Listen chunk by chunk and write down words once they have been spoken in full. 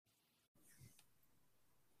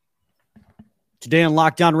Today on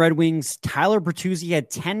Locked On Red Wings, Tyler Bertuzzi had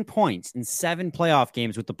 10 points in 7 playoff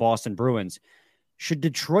games with the Boston Bruins. Should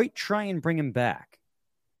Detroit try and bring him back?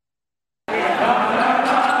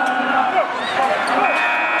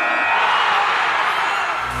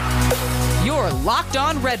 You're Locked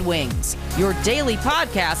On Red Wings, your daily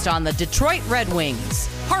podcast on the Detroit Red Wings.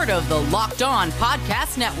 Part of the Locked On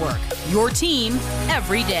Podcast Network, your team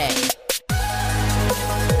every day.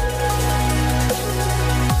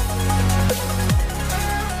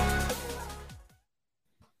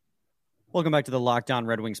 Welcome back to the Locked On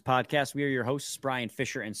Red Wings podcast. We are your hosts, Brian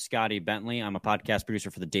Fisher and Scotty Bentley. I'm a podcast producer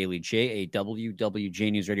for the Daily J, a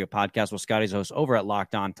WWJ News Radio podcast. Well, Scotty's a host over at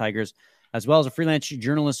Locked On Tigers, as well as a freelance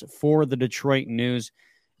journalist for the Detroit News.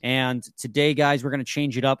 And today, guys, we're going to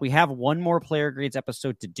change it up. We have one more player grades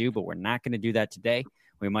episode to do, but we're not going to do that today.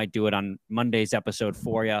 We might do it on Monday's episode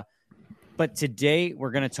for you. But today,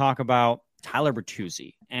 we're going to talk about Tyler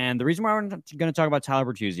Bertuzzi. And the reason why we're going to talk about Tyler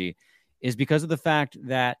Bertuzzi is because of the fact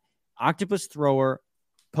that Octopus Thrower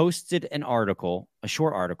posted an article, a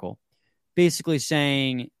short article, basically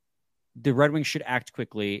saying the Red Wings should act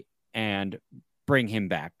quickly and bring him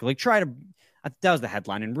back. That was the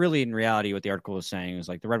headline. And really, in reality, what the article was saying was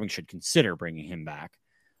like the Red Wings should consider bringing him back.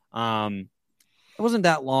 It wasn't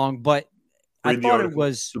that long, but I thought it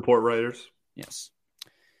was support writers. Yes.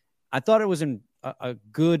 I thought it was a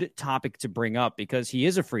good topic to bring up because he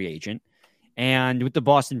is a free agent. And with the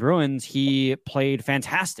Boston Bruins, he played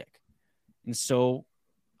fantastic. And so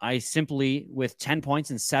I simply, with 10 points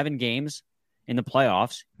in 7 games in the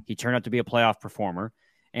playoffs, he turned out to be a playoff performer.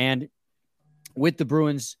 And with the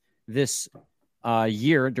Bruins this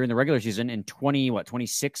year during the regular season in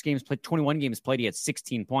 26 games played, 21 games played, he had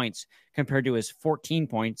 16 points compared to his 14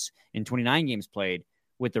 points in 29 games played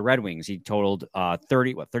with the Red Wings. He totaled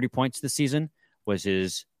 30 points this season was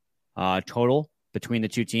his total between the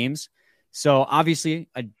two teams. So obviously,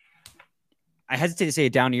 I hesitate to say a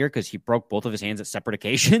down year because he broke both of his hands at separate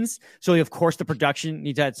occasions. So, of course, the production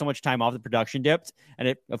needs to had so much time off. The production dipped, and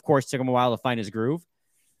it, of course, took him a while to find his groove.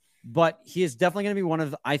 But he is definitely going to be one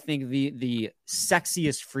of, I think, the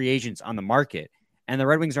sexiest free agents on the market. And the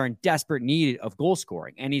Red Wings are in desperate need of goal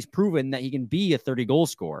scoring. And he's proven that he can be a 30-goal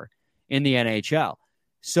scorer in the NHL.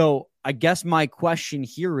 So I guess my question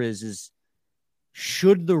here is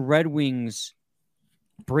should the Red Wings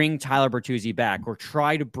bring Tyler Bertuzzi back or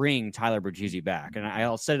try to bring Tyler Bertuzzi back? And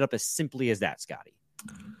I'll set it up as simply as that, Scotty.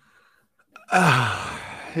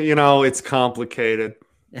 It's complicated.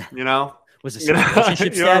 Was it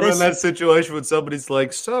relationship status? In that situation when somebody's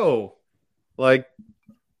like,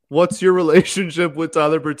 what's your relationship with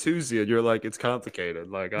Tyler Bertuzzi? And you're like, it's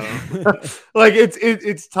complicated. Like, I don't like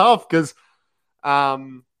it's tough because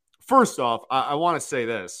first off, I want to say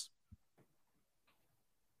this.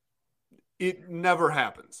 It never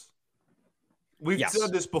happens. We've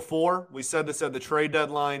said this before. We said this at the trade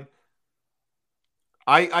deadline.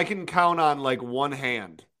 I can count on like one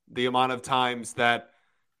hand the amount of times that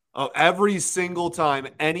every single time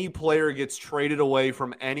any player gets traded away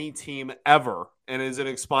from any team ever and is an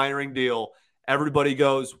expiring deal, everybody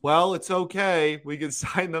goes, well, it's okay. We can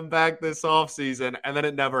sign them back this offseason, and then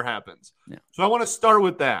it never happens. Yeah. So I want to start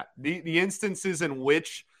with that. The instances in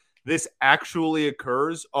which this actually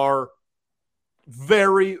occurs are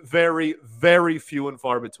very, very, very few and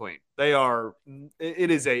far between.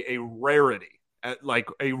 It is a rarity, like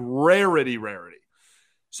a rarity.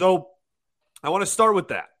 So I want to start with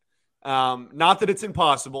that. Not that it's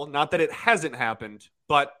impossible, not that it hasn't happened,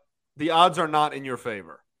 but the odds are not in your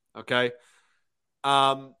favor. Okay.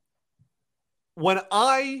 When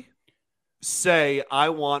I say I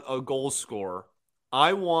want a goal scorer,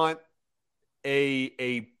 I want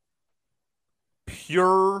a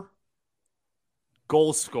pure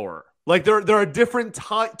goal scorer. Like there are different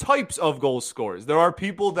types of goal scorers. There are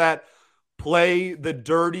people that play the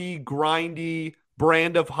dirty, grindy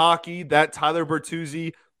brand of hockey that Tyler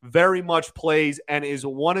Bertuzzi very much plays and is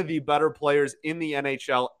one of the better players in the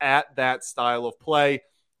NHL at that style of play.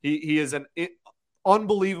 He is an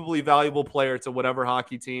unbelievably valuable player to whatever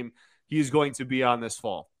hockey team he is going to be on this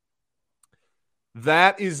fall.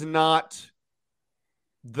 That is not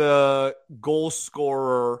the goal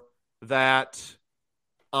scorer that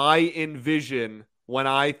I envision when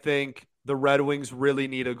I think the Red Wings really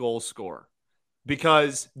need a goal scorer,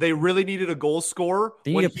 because they really needed a goal scorer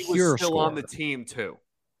when he was still on the team too.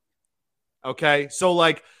 Okay, so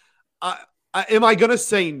like, am I going to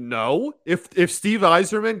say no if Steve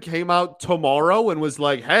Yzerman came out tomorrow and was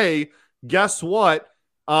like, hey, guess what?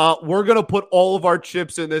 We're going to put all of our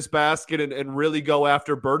chips in this basket and really go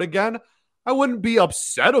after Bert again? I wouldn't be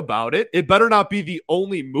upset about it. It better not be the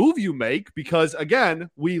only move you make because, again,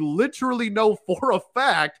 we literally know for a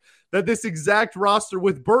fact that this exact roster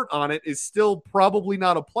with Bert on it is still probably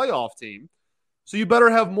not a playoff team. So you better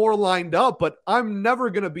have more lined up, but I'm never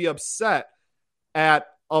going to be upset at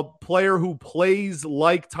a player who plays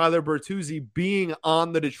like Tyler Bertuzzi being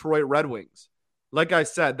on the Detroit Red Wings. Like I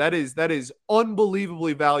said, that is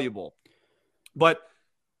unbelievably valuable. But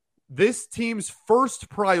this team's first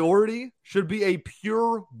priority should be a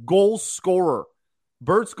pure goal scorer.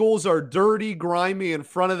 Bert's goals are dirty, grimy, in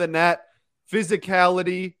front of the net,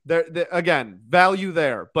 physicality. Again, value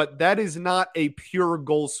there, but that is not a pure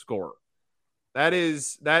goal scorer. That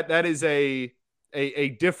is a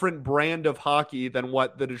different brand of hockey than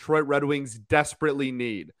what the Detroit Red Wings desperately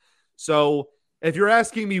need. So if you're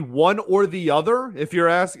asking me one or the other, if you're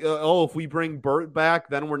asking, if we bring Bert back,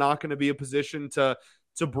 then we're not going to be in a position to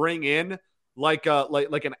bring in like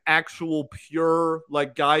an actual pure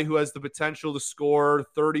like guy who has the potential to score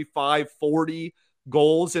 35, 40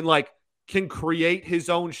 goals and like can create his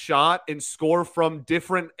own shot and score from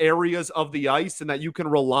different areas of the ice and that you can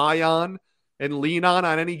rely on and lean on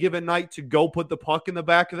any given night to go put the puck in the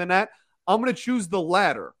back of the net. I'm going to choose the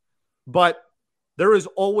latter. But there is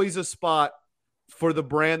always a spot for the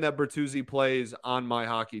brand that Bertuzzi plays on my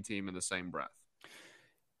hockey team in the same breath.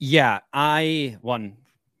 Yeah,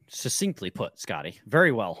 succinctly put, Scotty.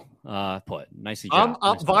 Very well put. Nicely done.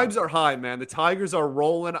 Vibes are high, man. The Tigers are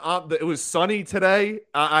rolling up. It was sunny today.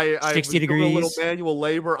 I 60 degrees. A little manual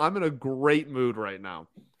labor. I'm in a great mood right now.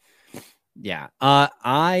 Yeah.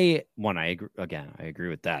 I agree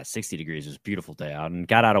with that. 60 degrees was a beautiful day out and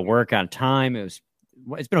got out of work on time. It's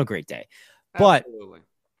been a great day. But absolutely.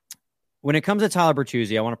 When it comes to Tyler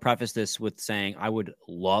Bertuzzi, I want to preface this with saying I would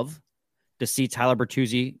love to see Tyler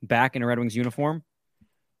Bertuzzi back in a Red Wings uniform.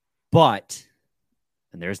 But,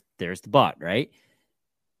 and there's the but, right?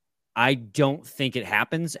 I don't think it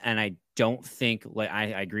happens. And I don't think, I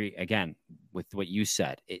agree again with what you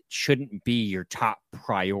said. It shouldn't be your top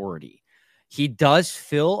priority. He does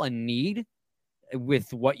fill a need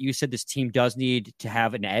with what you said. This team does need to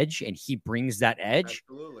have an edge, and he brings that edge.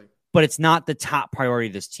 Absolutely. But it's not the top priority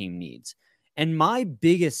this team needs. And my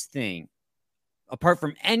biggest thing, apart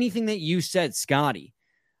from anything that you said, Scotty,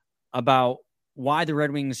 about why the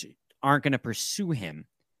Red Wings aren't going to pursue him,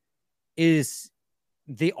 is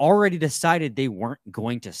they already decided they weren't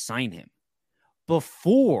going to sign him.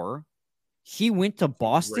 Before he went to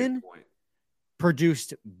Boston,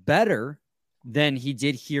 produced better than he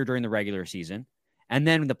did here during the regular season. And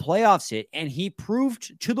then the playoffs hit, and he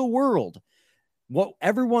proved to the world what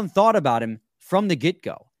everyone thought about him from the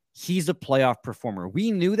get-go. He's a playoff performer.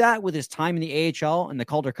 We knew that with his time in the AHL and the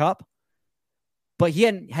Calder Cup, but he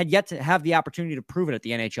had yet to have the opportunity to prove it at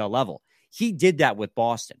the NHL level. He did that with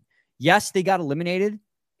Boston. Yes, they got eliminated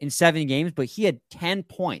in 7 games, but he had 10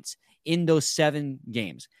 points in those 7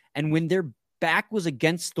 games. And when their back was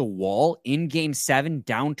against the wall in game 7,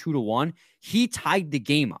 down 2-1, he tied the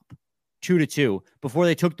game up 2-2 before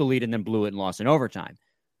they took the lead and then blew it and lost in overtime.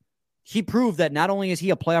 He proved that not only is he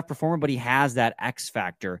a playoff performer, but he has that X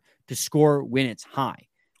factor to score when it's high.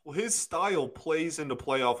 Well, his style plays into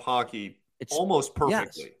playoff hockey almost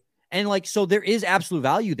perfectly. Yes. And so there is absolute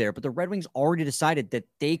value there, but the Red Wings already decided that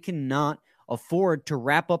they cannot afford to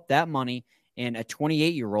wrap up that money in a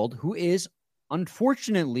 28-year-old who is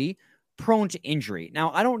unfortunately prone to injury.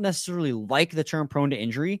 Now, I don't necessarily like the term prone to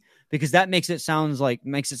injury because that makes it sound like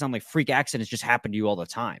freak accidents just happen to you all the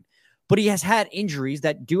time. But he has had injuries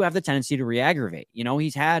that do have the tendency to re-aggravate.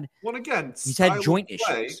 He's had joint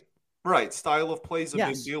issues. Right. Style of play is a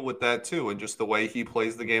big deal with that too. And just the way he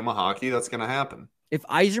plays the game of hockey, that's going to happen. If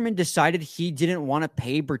Yzerman decided he didn't want to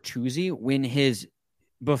pay Bertuzzi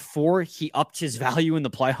before he upped his value in the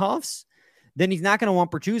playoffs, then he's not going to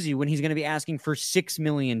want Bertuzzi when he's going to be asking for $6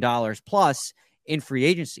 million plus in free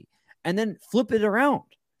agency. And then flip it around.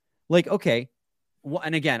 Okay. Well,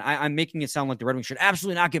 and again, I'm making it sound like the Red Wings should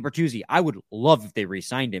absolutely not get Bertuzzi. I would love if they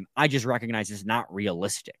re-signed him. I just recognize it's not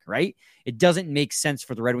realistic, right? It doesn't make sense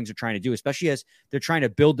for the Red Wings are trying to do, especially as they're trying to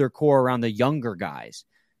build their core around the younger guys,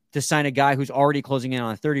 to sign a guy who's already closing in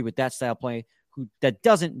on 30 with that style play, that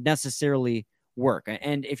doesn't necessarily work.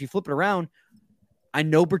 And if you flip it around, I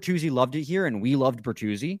know Bertuzzi loved it here, and we loved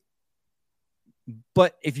Bertuzzi.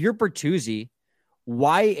 But if you're Bertuzzi,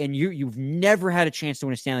 why? And you've never had a chance to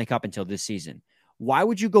win a Stanley Cup until this season. Why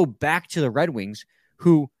would you go back to the Red Wings,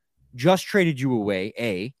 who just traded you away,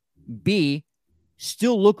 A, B,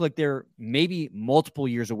 still look like they're maybe multiple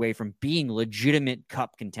years away from being legitimate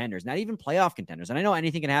cup contenders, not even playoff contenders? And I know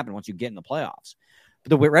anything can happen once you get in the playoffs. But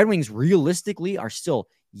the Red Wings realistically are still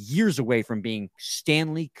years away from being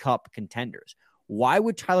Stanley Cup contenders. Why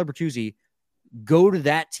would Tyler Bertuzzi go to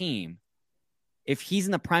that team if he's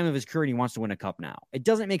in the prime of his career and he wants to win a cup now? It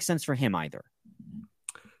doesn't make sense for him either.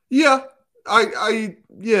 Yeah. I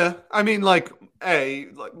mean, like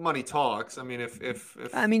money talks. I mean, if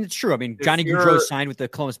it's true. I mean, Johnny Gaudreau signed with the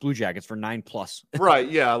Columbus Blue Jackets for $9+. Right.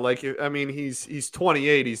 Yeah. Like, I mean, he's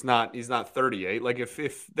 28. He's not 38. Like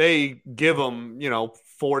if they give him,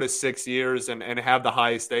 4 to 6 years and have the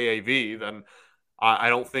highest AAV, then I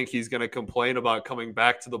don't think he's going to complain about coming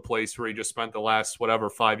back to the place where he just spent the last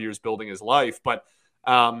 5 years building his life. But,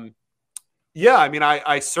 yeah, I mean,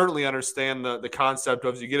 I certainly understand the concept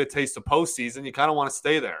of, as you get a taste of postseason, you kind of want to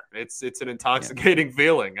stay there. It's an intoxicating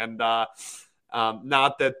feeling, and not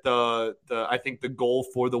that I think the goal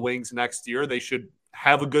for the Wings next year, they should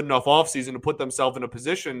have a good enough offseason to put themselves in a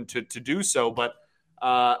position to do so. But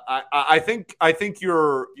I think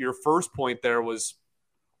your first point there was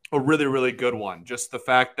a really, really good one. Just the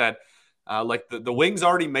fact that the Wings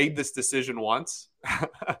already made this decision once.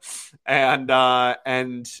 and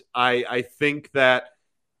I think that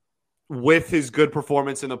with his good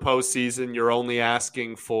performance in the postseason, you're only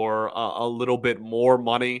asking for a little bit more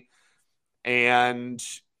money. And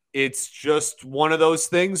it's just one of those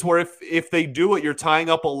things where if they do it, you're tying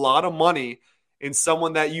up a lot of money in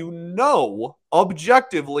someone that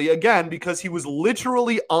objectively, again, because he was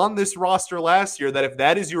literally on this roster last year, that if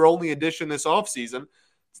that is your only addition this offseason,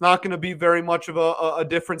 it's not going to be very much of a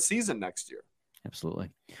different season next year. Absolutely.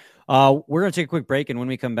 We're going to take a quick break, and when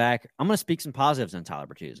we come back, I'm going to speak some positives on Tyler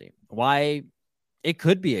Bertuzzi, why it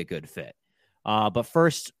could be a good fit. But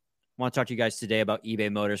first, I want to talk to you guys today about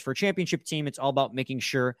eBay Motors. For a championship team, it's all about making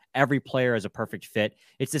sure every player is a perfect fit.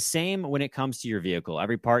 It's the same when it comes to your vehicle.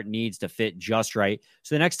 Every part needs to fit just right.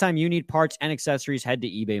 So the next time you need parts and accessories, head to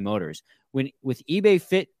eBay Motors. With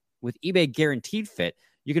eBay Guaranteed Fit,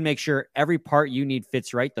 you can make sure every part you need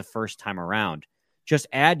fits right the first time around. Just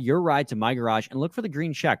add your ride to My Garage and look for the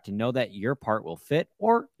green check to know that your part will fit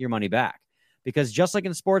or your money back. Because just like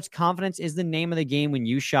in sports, confidence is the name of the game when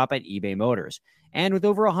you shop at eBay Motors. And with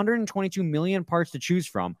over 122 million parts to choose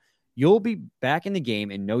from, you'll be back in the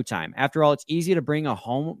game in no time. After all, it's easy to bring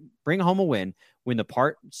home a win when the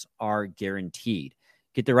parts are guaranteed.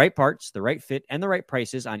 Get the right parts, the right fit, and the right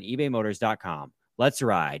prices on ebaymotors.com. Let's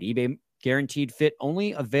ride. eBay Guaranteed Fit,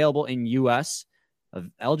 only available in U.S., of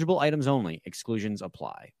eligible items only. Exclusions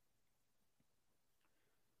apply.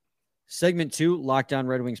 Segment 2, Locked On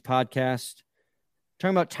Red Wings podcast.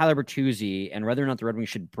 Talking about Tyler Bertuzzi and whether or not the Red Wings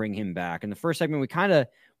should bring him back. In the first segment, we kind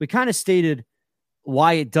of stated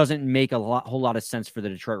why it doesn't make whole lot of sense for the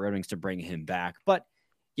Detroit Red Wings to bring him back. But,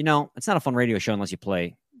 it's not a fun radio show unless you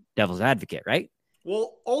play devil's advocate, right?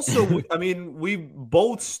 Well, also, we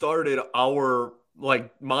both started our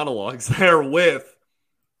monologues there with,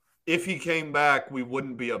 if he came back, we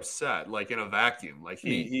wouldn't be upset, in a vacuum.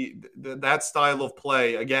 That style of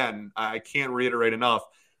play, again, I can't reiterate enough.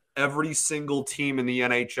 Every single team in the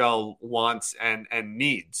NHL wants and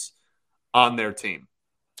needs on their team.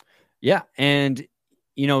 Yeah. And,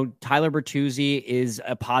 Tyler Bertuzzi is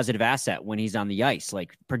a positive asset when he's on the ice.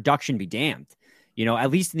 Production be damned.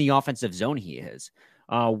 At least in the offensive zone he is.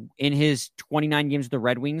 In his 29 games with the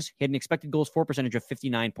Red Wings, he had an expected goals for percentage of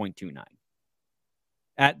 59.29.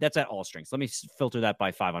 That's at all strengths. Let me filter that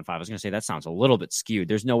by 5-on-5. I was going to say that sounds a little bit skewed.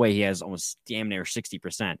 There's no way he has almost damn near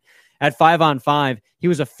 60%. At 5-on-5, he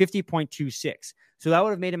was a 50.26. So that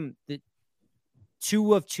would have made him the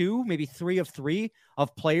 2 of 2, maybe 3 of 3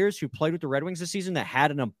 of players who played with the Red Wings this season that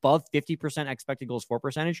had an above 50% expected goals for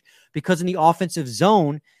percentage, because in the offensive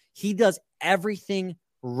zone, he does everything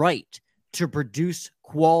right to produce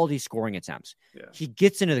quality scoring attempts. Yeah. He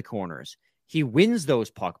gets into the corners. He wins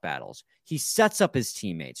those puck battles. He sets up his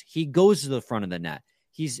teammates. He goes to the front of the net.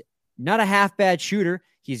 He's not a half bad shooter.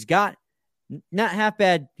 He's got not half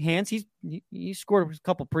bad hands. He scored a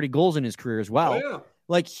couple pretty goals in his career as well. Oh,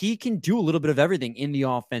 yeah. He can do a little bit of everything in the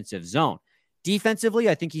offensive zone. Defensively,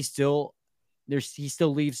 I think he still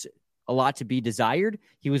leaves a lot to be desired.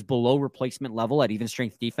 He was below replacement level at even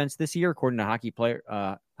strength defense this year, according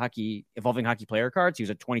to Evolving Hockey Player Cards. He was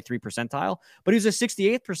at 23 percentile, but he was a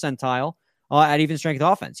 68th percentile at even strength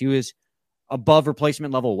offense. He was above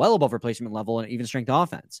replacement level, well above replacement level in even strength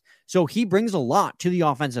offense. So he brings a lot to the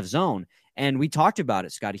offensive zone. And we talked about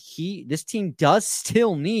it, Scott. This team does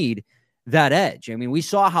still need that edge. I mean, we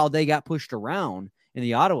saw how they got pushed around in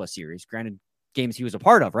the Ottawa series, granted games he was a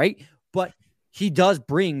part of, right? But he does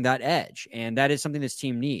bring that edge, and that is something this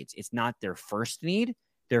team needs. It's not their first need.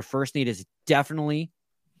 Their first need is definitely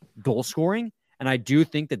goal scoring, and I do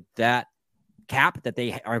think that cap that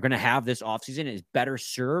they are going to have this offseason is better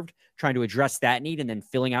served trying to address that need and then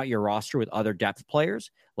filling out your roster with other depth players.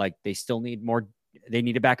 Like they still need more. They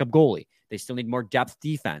need a backup goalie. They still need more depth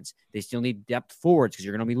defense. They still need depth forwards because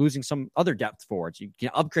you're going to be losing some other depth forwards. You can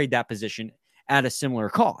upgrade that position at a similar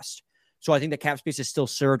cost. So I think the cap space is still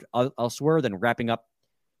served elsewhere than wrapping up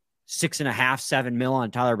 $6.5-7 million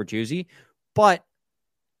on Tyler Bertuzzi. But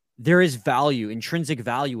there is value, intrinsic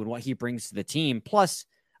value in what he brings to the team. Plus,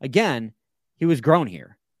 again, he was grown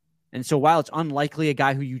here. And so while it's unlikely a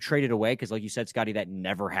guy who you traded away, because like you said, Scotty, that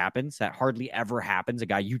never happens. That hardly ever happens. A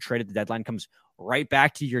guy you traded at the deadline comes right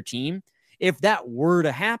back to your team. If that were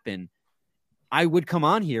to happen, I would come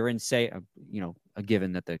on here and say,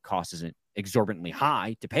 given that the cost isn't exorbitantly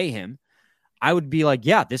high to pay him, I would be like,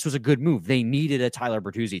 yeah, this was a good move. They needed a Tyler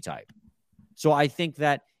Bertuzzi type. So I think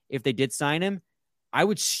that if they did sign him, I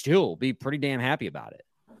would still be pretty damn happy about it.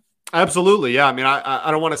 Absolutely. Yeah. I mean, I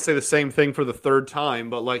don't want to say the same thing for the third time,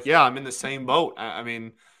 but like, yeah, I'm in the same boat. I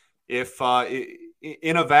mean, if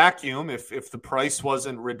in a vacuum, if the price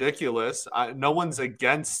wasn't ridiculous, no one's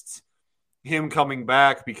against him coming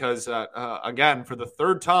back because, again, for the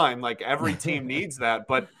third time, like every team needs that.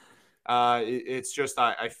 But it's just,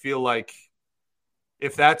 I feel like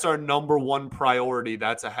if that's our number one priority,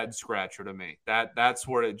 that's a head scratcher to me. That's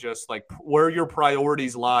where it just like where your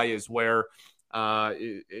priorities lie is where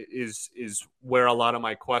is where a lot of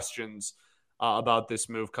my questions about this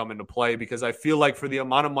move come into play, because I feel like for the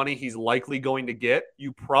amount of money he's likely going to get,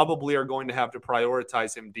 you probably are going to have to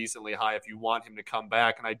prioritize him decently high if you want him to come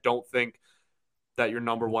back. And I don't think that your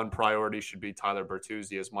number one priority should be Tyler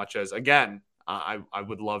Bertuzzi as much as, again, I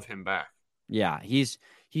would love him back. Yeah, he's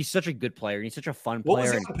such a good player. He's such a fun player. What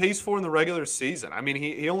was he on pace for in the regular season? I mean,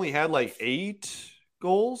 he only had like 8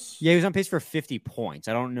 goals. Yeah, he was on pace for 50 points.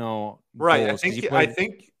 I don't know. Right. I think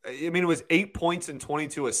it was 8 points and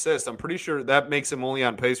 22 assists. I'm pretty sure that makes him only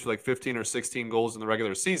on pace for like 15 or 16 goals in the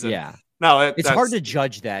regular season. Yeah. Now it's hard to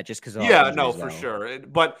judge that just because. For sure.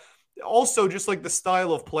 But also just like the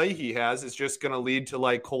style of play he has is just going to lead to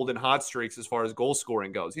like cold and hot streaks as far as goal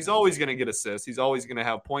scoring goes. He's always going to get assists. He's always going to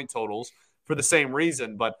have point totals for the same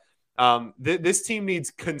reason. But this team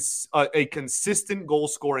needs a consistent goal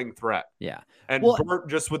scoring threat. Yeah. And Bert,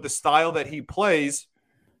 just with the style that he plays,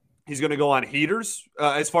 he's going to go on heaters.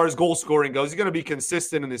 As far as goal scoring goes, he's going to be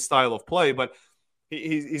consistent in his style of play, but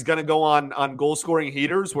he's going to go on goal scoring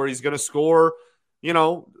heaters where he's going to score,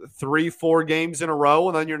 3-4 games in a row.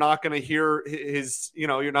 And then you're not going to hear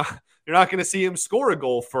you're not going to see him score a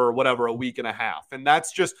goal for whatever, a week and a half. And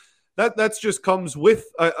that's just comes with,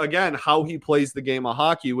 again, how he plays the game of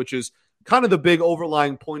hockey, which is kind of the big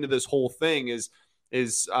overlying point of this whole thing is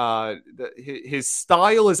his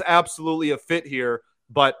style is absolutely a fit here,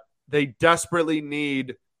 but they desperately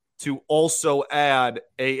need to also add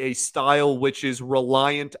a style which is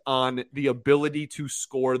reliant on the ability to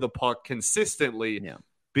score the puck consistently,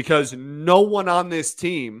 because no one on this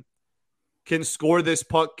team can score this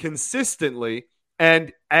puck consistently,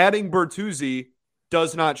 and adding Bertuzzi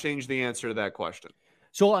does not change the answer to that question.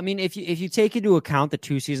 So, I mean, if you take into account the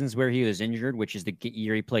 2 seasons where he was injured, which is the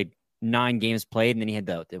year he played 9 games played, and then he had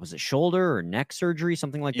it was a shoulder or neck surgery,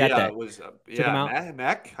 something like that. Yeah, it was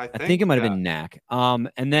neck. I think it might have been neck.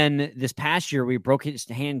 And then this past year we broke his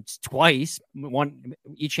hands twice,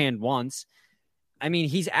 each hand once. I mean,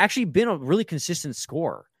 he's actually been a really consistent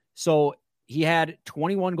scorer. So he had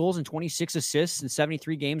 21 goals and 26 assists in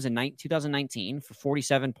 73 games in 2019 for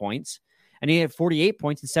 47 points, and he had 48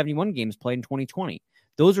 points in 71 games played in 2020.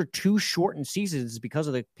 Those are 2 shortened seasons because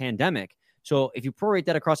of the pandemic. So if you prorate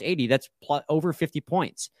that across 80, that's over 50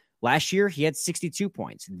 points. Last year, he had 62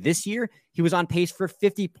 points. This year, he was on pace for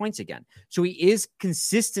 50 points again. So he is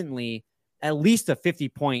consistently at least a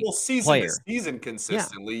 50-point player. Season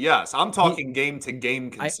consistently, yes. I'm talking game-to-game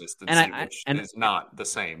consistency, which is not the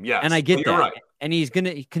same. Yes, and I get that. Right. And he's going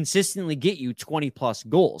to consistently get you 20-plus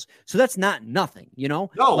goals. So that's not nothing, No,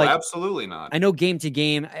 absolutely not. I know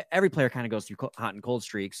game-to-game, every player kind of goes through hot and cold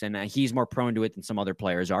streaks, and he's more prone to it than some other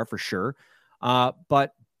players are, for sure.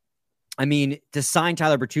 But, I mean, to sign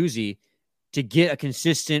Tyler Bertuzzi, to get a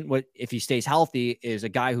consistent, if he stays healthy, is a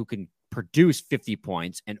guy who can produce 50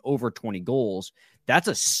 points and over 20 goals. That's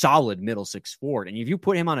a solid middle 6 forward. And if you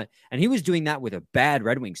put him on and he was doing that with a bad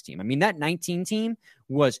Red Wings team. I mean, that 19 team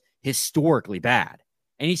was historically bad,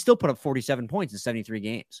 and he still put up 47 points in 73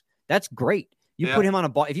 games. That's great. You put him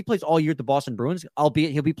on if he plays all year at the Boston Bruins,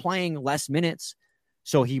 albeit he'll be playing less minutes.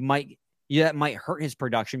 So that might hurt his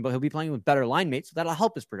production, but he'll be playing with better line mates. So that'll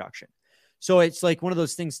help his production. So it's like one of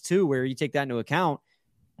those things too, where you take that into account.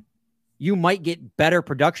 You might get better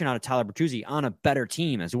production out of Tyler Bertuzzi on a better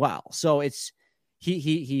team as well. So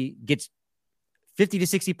he gets 50 to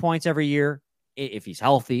 60 points every year if he's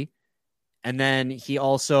healthy. And then he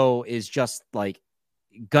also is just like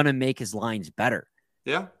going to make his lines better.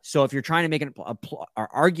 Yeah. So if you're trying to make an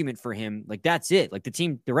argument for him, like that's it. Like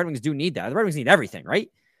the Red Wings do need that. The Red Wings need everything, right?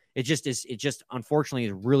 It just unfortunately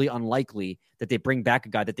is really unlikely that they bring back a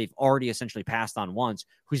guy that they've already essentially passed on once,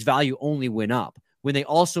 whose value only went up when they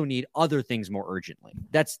also need other things more urgently.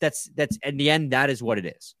 That's in the end, that is what it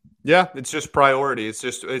is. Yeah. It's just priority. It's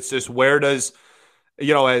just where does,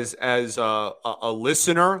 as a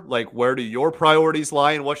listener, like where do your priorities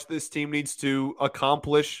lie and what this team needs to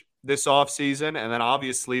accomplish this offseason? And then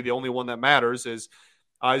obviously the only one that matters is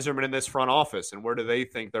Yzerman in this front office, and where do they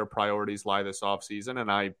think their priorities lie this offseason?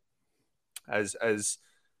 And I, as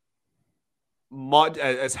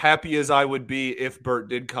happy as I would be if Bert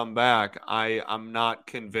did come back, I'm not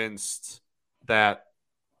convinced that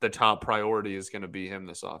the top priority is going to be him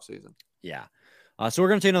this offseason. Yeah. So we're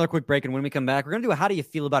going to take another quick break, and when we come back, we're going to do a How Do You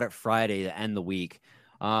Feel About It Friday to end the week.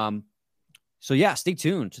 So yeah, stay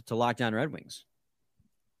tuned to Locked On Red Wings.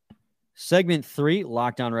 Segment 3,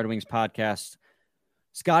 Locked On Red Wings podcast.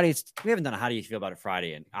 Scotty, we haven't done a How Do You Feel About It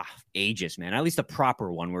Friday in ages, man. At least a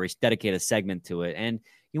proper one where we dedicate a segment to it. And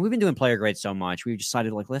we've been doing player grades so much, we've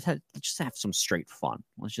decided let's just have some straight fun.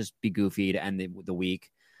 Let's just be goofy to end the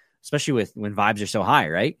week, especially when vibes are so high,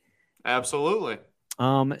 right? Absolutely.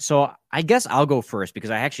 So I guess I'll go first because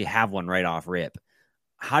I actually have one right off rip.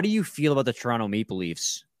 How do you feel about the Toronto Maple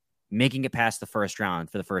Leafs making it past the first round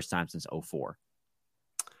for the first time since 2004?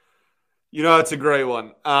 It's a great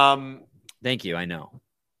one. Thank you. I know.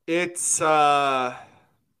 It's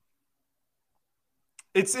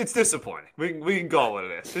disappointing. We can call it what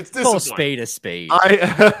it is. It's disappointing. Call a spade.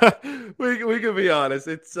 We can be honest.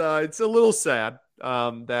 It's a little sad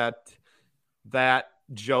that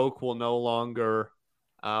joke will no longer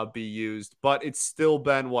be used, but it's still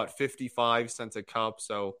been 55 since a cup.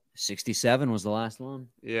 So 67 was the last one.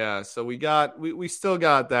 Yeah. So we still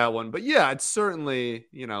got that one, but yeah, it's certainly,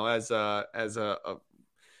 as a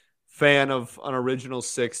fan of an original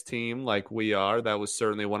 6 team like we are, that was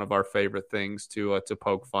certainly one of our favorite things to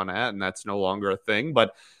poke fun at, and that's no longer a thing.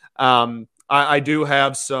 But I do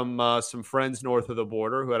have some friends north of the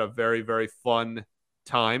border who had a very, very fun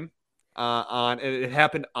time and it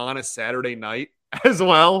happened on a Saturday night as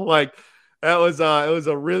well. Like it was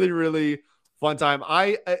a really, really fun time.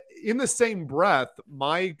 In the same breath,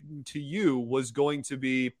 my to you was going to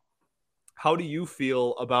be, how do you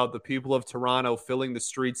feel about the people of Toronto filling the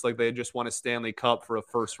streets like they just won a Stanley Cup for a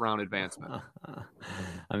first-round advancement?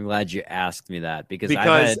 I'm glad you asked me that because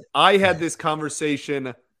I had this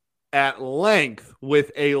conversation at length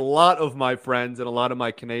with a lot of my friends and a lot of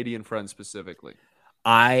my Canadian friends specifically.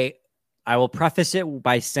 I will preface it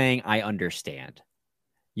by saying I understand.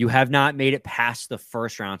 You have not made it past the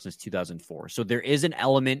first round since 2004. So there is an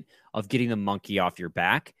element of getting the monkey off your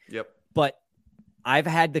back. Yep. But I've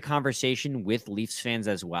had the conversation with Leafs fans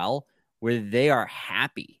as well, where they are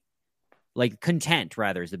happy, like content,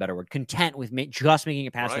 rather is the better word, content with just making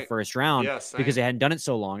it past the first round because they hadn't done it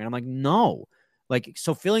so long. And I'm like, no,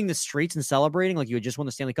 so filling the streets and celebrating like you had just won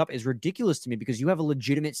the Stanley Cup is ridiculous to me because you have a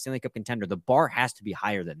legitimate Stanley Cup contender. The bar has to be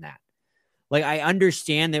higher than that. Like, I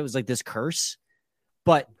understand that it was like this curse,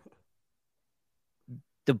 but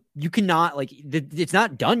you cannot it's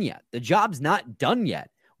not done yet. The job's not done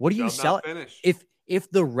yet. What do you sell? If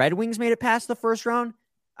the Red Wings made it past the first round,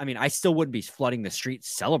 I mean, I still wouldn't be flooding the streets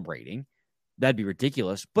celebrating. That'd be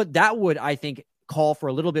ridiculous. But that would, I think, call for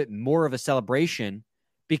a little bit more of a celebration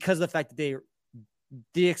because of the fact that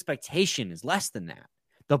the expectation is less than that.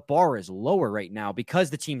 The bar is lower right now because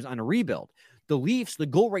the team's on a rebuild. The Leafs, the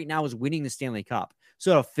goal right now is winning the Stanley Cup.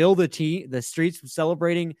 So to fill the streets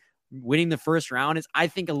celebrating winning the first round is, I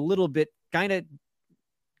think, a little bit kind of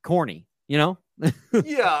corny, Yeah.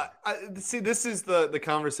 See, this is the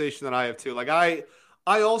conversation that I have too. Like, I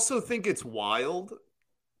also think it's wild.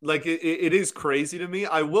 Like, it is crazy to me.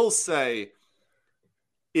 I will say,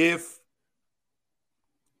 the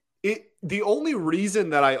only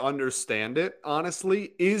reason that I understand it,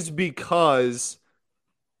 honestly, is because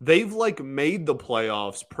they've made the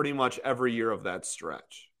playoffs pretty much every year of that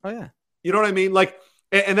stretch. Oh yeah. You know what I mean?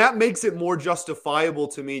 And that makes it more justifiable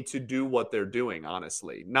to me to do what they're doing,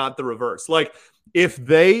 honestly, not the reverse. Like, if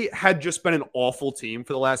they had just been an awful team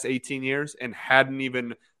for the last 18 years and hadn't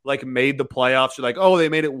even made the playoffs, you're like, oh, they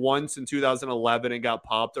made it once in 2011 and got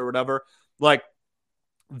popped or whatever. Like,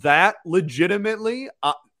 that legitimately,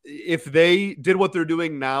 if they did what they're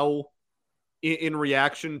doing now in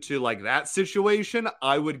reaction to that situation,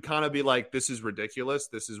 I would kind of be like, this is ridiculous.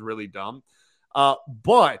 This is really dumb.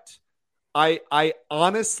 But I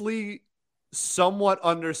honestly somewhat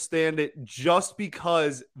understand it just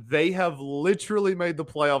because they have literally made the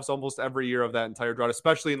playoffs almost every year of that entire drought,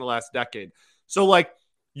 especially in the last decade. So, like,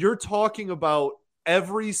 you're talking about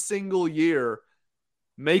every single year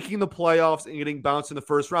making the playoffs and getting bounced in the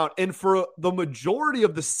first round. And for the majority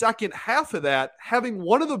of the second half of that, having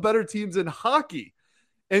one of the better teams in hockey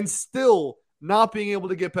and still not being able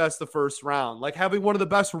to get past the first round, like having one of the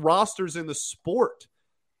best rosters in the sport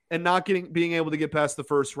and not being able to get past the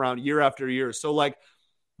first round year after year. So like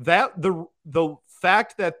that, the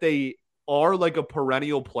fact that they are like a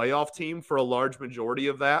perennial playoff team for a large majority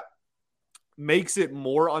of that makes it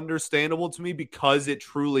more understandable to me, because it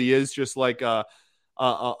truly is just like a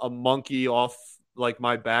monkey off like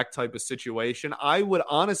my back type of situation. I would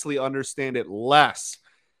honestly understand it less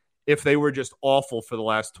if they were just awful for the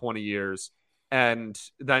last 20 years and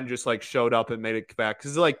then just like showed up and made it back.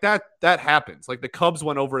 Cause like that happens. Like the Cubs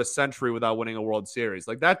went over a century without winning a World Series.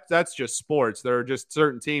 Like that's just sports. There are just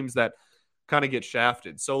certain teams that kind of get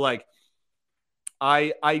shafted. So like,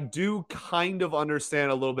 I do kind of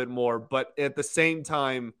understand a little bit more, but at the same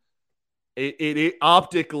time, it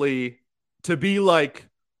optically, to be like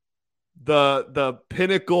the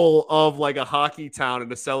pinnacle of like a hockey town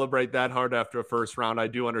and to celebrate that hard after a first round, I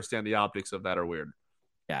do understand the optics of that are weird.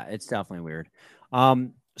 Yeah, it's definitely weird.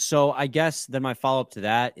 So I guess then my follow-up to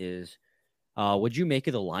that is, what'd you make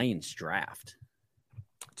of the Lions draft?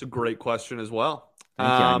 It's a great question as well. Thank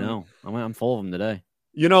you. I know. I'm full of them today.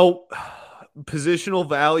 You know, positional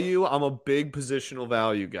value, I'm a big positional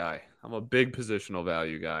value guy.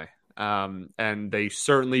 And they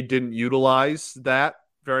certainly didn't utilize that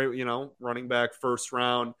very, running back first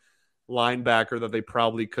round, linebacker that they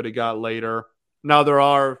probably could have got later. Now there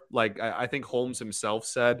are, like, I think Holmes himself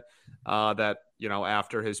said that,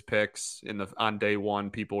 after his picks on day one,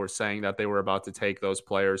 people were saying that they were about to take those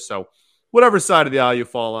players. So whatever side of the aisle you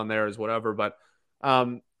fall on there is whatever. But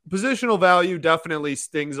positional value definitely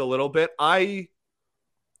stings a little bit. A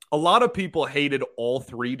lot of people hated all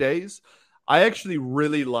 3 days. I actually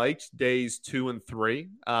really liked days 2 and 3.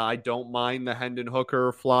 I don't mind the Hendon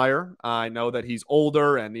Hooker flyer. I know that he's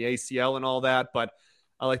older and the ACL and all that, but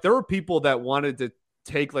there were people that wanted to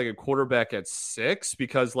take like a quarterback at 6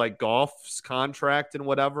 because like Goff's contract and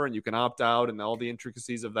whatever, and you can opt out and all the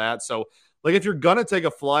intricacies of that. So like if you're going to take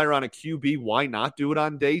a flyer on a QB, why not do it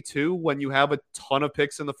on day 2 when you have a ton of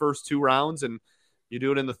picks in the first 2 rounds and you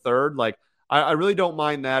do it in the third? Like I really don't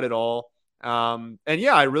mind that at all. And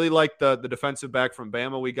yeah, I really like the defensive back from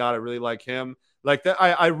Bama we got. I really like him. Like that,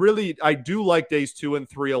 I do like days 2 and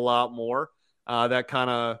 3 a lot more. That kind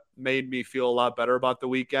of made me feel a lot better about the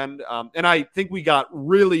weekend. And I think we got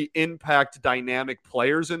really impact dynamic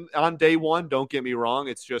players on day 1. Don't get me wrong.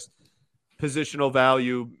 It's just positional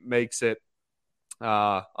value makes it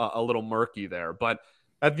a little murky there. But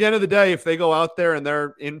at the end of the day, if they go out there and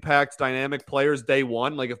they're impact dynamic players day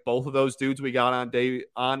 1, like if both of those dudes we got on day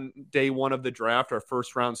 1 of the draft are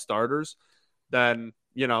first round starters, then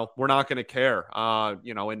we're not going to care.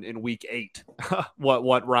 In week 8,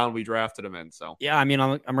 what round we drafted them in. So yeah, I mean,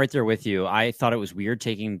 I'm right there with you. I thought it was weird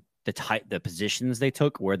taking the positions they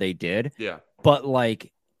took where they did. Yeah, but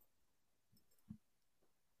like,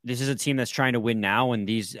 this is a team that's trying to win now, and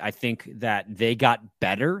I think that they got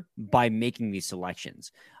better by making these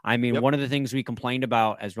selections. I mean, One of the things we complained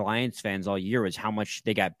about as Lions fans all year was how much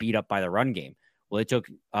they got beat up by the run game. Well, they took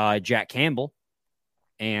Jack Campbell,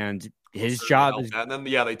 and his job is... And then,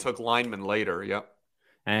 they took linemen later, yep.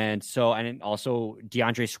 And also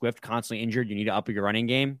DeAndre Swift constantly injured. You need to up your running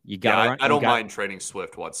game. I don't mind trading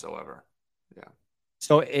Swift whatsoever. Yeah.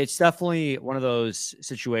 So it's definitely one of those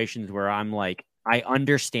situations where I'm like, I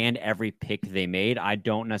understand every pick they made. I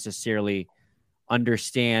don't necessarily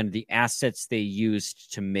understand the assets they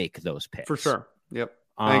used to make those picks. For sure. Yep.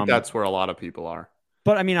 I think that's where a lot of people are.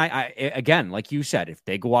 But I mean, I again, like you said, if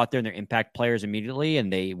they go out there and they're impact players immediately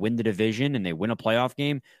and they win the division and they win a playoff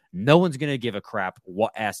game, no one's going to give a crap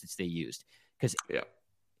what assets they used. Because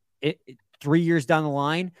 3 years down the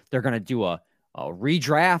line, they're going to do a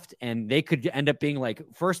redraft, and they could end up being like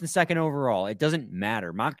first and second overall. It doesn't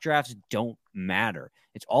matter. Mock drafts don't matter.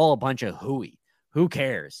 It's all a bunch of hooey. Who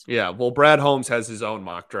cares? Yeah, well, Brad Holmes has his own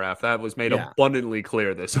mock draft. That was made abundantly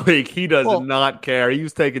clear this week. He does not care. He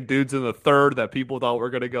was taking dudes in the 3rd that people thought were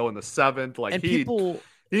going to go in the 7th. Like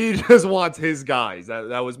he just wants his guys.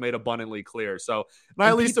 That was made abundantly clear. So I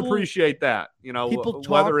at least appreciate that.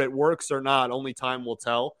 Whether it works or not, only time will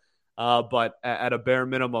tell. But at a bare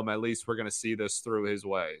minimum, at least we're going to see this through his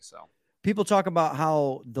way. So people talk about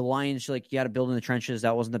how the Lions, you got to build in the trenches.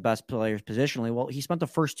 That wasn't the best players positionally. Well, he spent the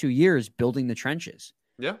first 2 years building the trenches.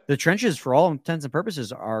 Yeah. The trenches, for all intents and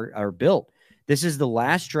purposes, are built. This is the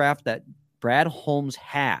last draft that Brad Holmes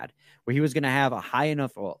had, where he was going to have a high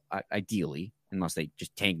enough, well, ideally, unless they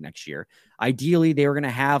just tank next year, ideally they were going to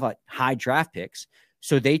have a high draft picks.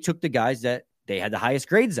 So they took the guys that they had the highest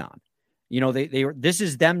grades on. They were, this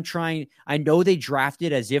is them trying. I know they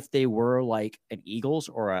drafted as if they were like an Eagles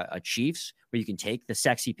or a Chiefs, where you can take the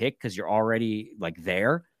sexy pick because you're already like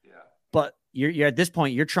there. Yeah. But you're at this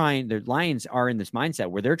point, you're trying. The Lions are in this mindset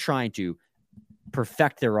where they're trying to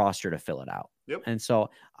perfect their roster to fill it out. Yep. And so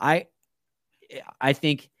I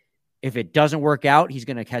think if it doesn't work out, he's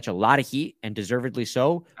going to catch a lot of heat, and deservedly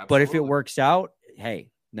so. Absolutely. But if it works out, hey,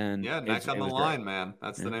 then neck on the line, great. Man.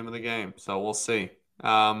 That's the name of the game. So we'll see.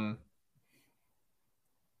 How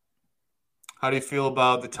do you feel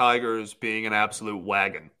about the Tigers being an absolute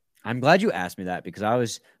wagon? I'm glad you asked me that,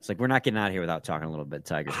 because it's like, we're not getting out of here without talking a little bit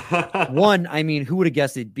Tigers. One, I mean, who would have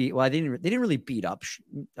guessed they'd beat? Well, they didn't really beat up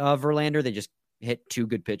Verlander. They just hit 2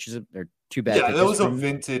 good pitches or 2 bad pitches. Yeah, that was a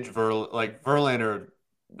vintage Verlander.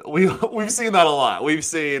 We've seen that a lot. We've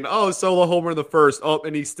seen, solo homer in the first,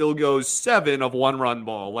 and he still goes 7 of 1-run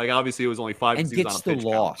ball. Like, obviously it was only 5 and gets the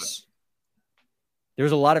loss. There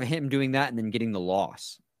was a lot of him doing that and then getting the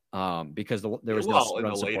loss. Because there was no in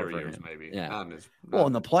run the support later for years, him. maybe. Yeah.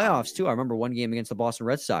 In the playoffs too. I remember one game against the Boston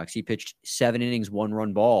Red Sox. He pitched 7 innings,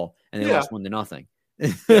 1-run ball, and they lost 1-0.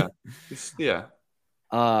 Yeah.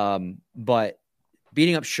 But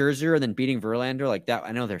beating up Scherzer and then beating Verlander like that.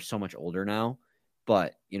 I know they're so much older now,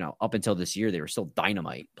 but up until this year, they were still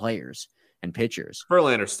dynamite players and pitchers.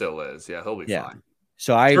 Verlander still is. Yeah, he'll be fine.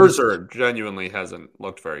 So Scherzer genuinely hasn't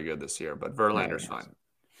looked very good this year, but Verlander's fine.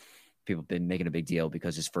 People have been making a big deal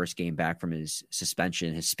because his first game back from his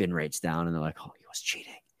suspension, his spin rate's down, and they're like, "Oh, he was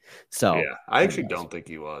cheating." So yeah, I actually don't think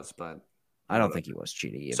he was, but I don't think he was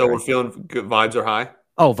cheating either. So we're feeling good. Vibes are high.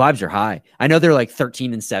 Oh, vibes are high. I know they're like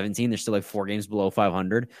 13 and 17. They're still like 4 games below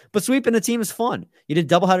 500. But sweeping a team is fun. You did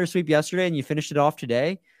doubleheader sweep yesterday, and you finished it off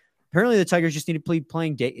today. Apparently, the Tigers just need to play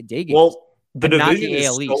playing day games. Well, the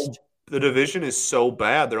division is so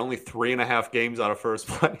bad. They're only 3.5 games out of first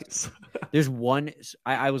place. There's one.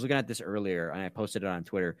 I was looking at this earlier, and I posted it on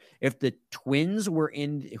Twitter. If the Twins were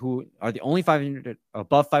who are the only 500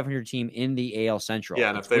 above 500 team in the AL Central,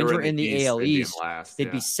 and if they were in the AL East,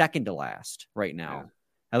 they'd be second to last right now. Yeah.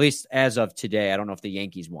 At least as of today. I don't know if the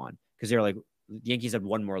Yankees won, because they're like, the Yankees had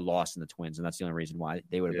one more loss than the Twins, and that's the only reason why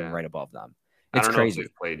they would have been right above them. It's crazy. Know if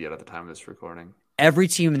they've played yet at the time of this recording. Every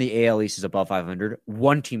team in the AL East is above 500.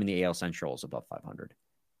 One team in the AL Central is above 500.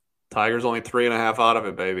 Tigers only 3.5 out of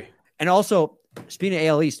it, baby. And also, speaking of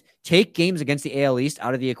AL East, take games against the AL East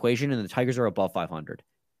out of the equation, and the Tigers are above 500.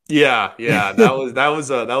 Yeah,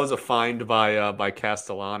 that was a find by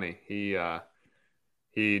Castellani. He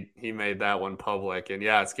made that one public, and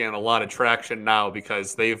it's getting a lot of traction now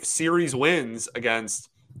because they have series wins against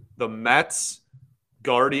the Mets,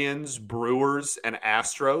 Guardians, Brewers, and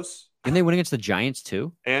Astros. Didn't they win against the Giants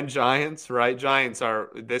too? And Giants, right? Giants are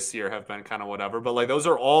this year have been kind of whatever, but like those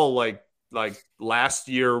are all like last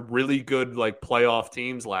year really good like playoff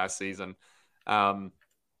teams last season, and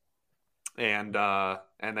they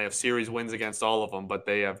have series wins against all of them, but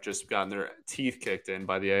they have just gotten their teeth kicked in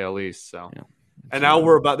by the AL East. So, and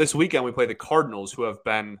now this weekend we play the Cardinals, who have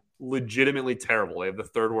been legitimately terrible. They have the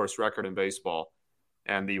 3rd worst record in baseball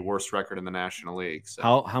and the worst record in the National League.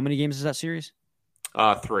 So. How many games is that series?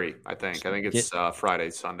 3, I think. I think it's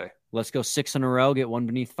Friday, Sunday. Let's go 6 in a row, get one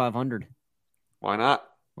beneath 500. Why not?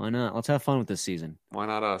 Why not? Let's have fun with this season. Why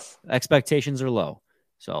not us? Expectations are low,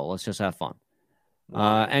 so let's just have fun.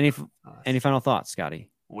 Any final thoughts, Scotty?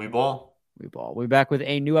 We ball. We'll be back with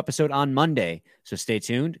a new episode on Monday, so stay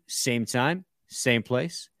tuned. Same time, same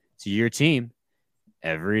place. It's your team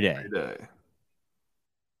every day. Every day.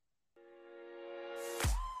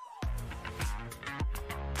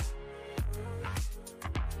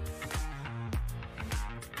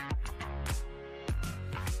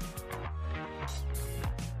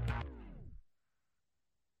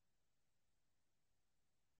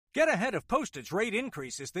 Get ahead of postage rate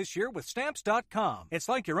increases this year with Stamps.com. It's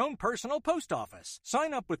like your own personal post office.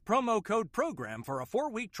 Sign up with promo code PROGRAM for a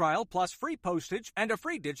 4-week trial plus free postage and a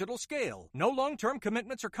free digital scale. No long-term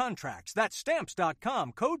commitments or contracts. That's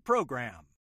Stamps.com, code PROGRAM.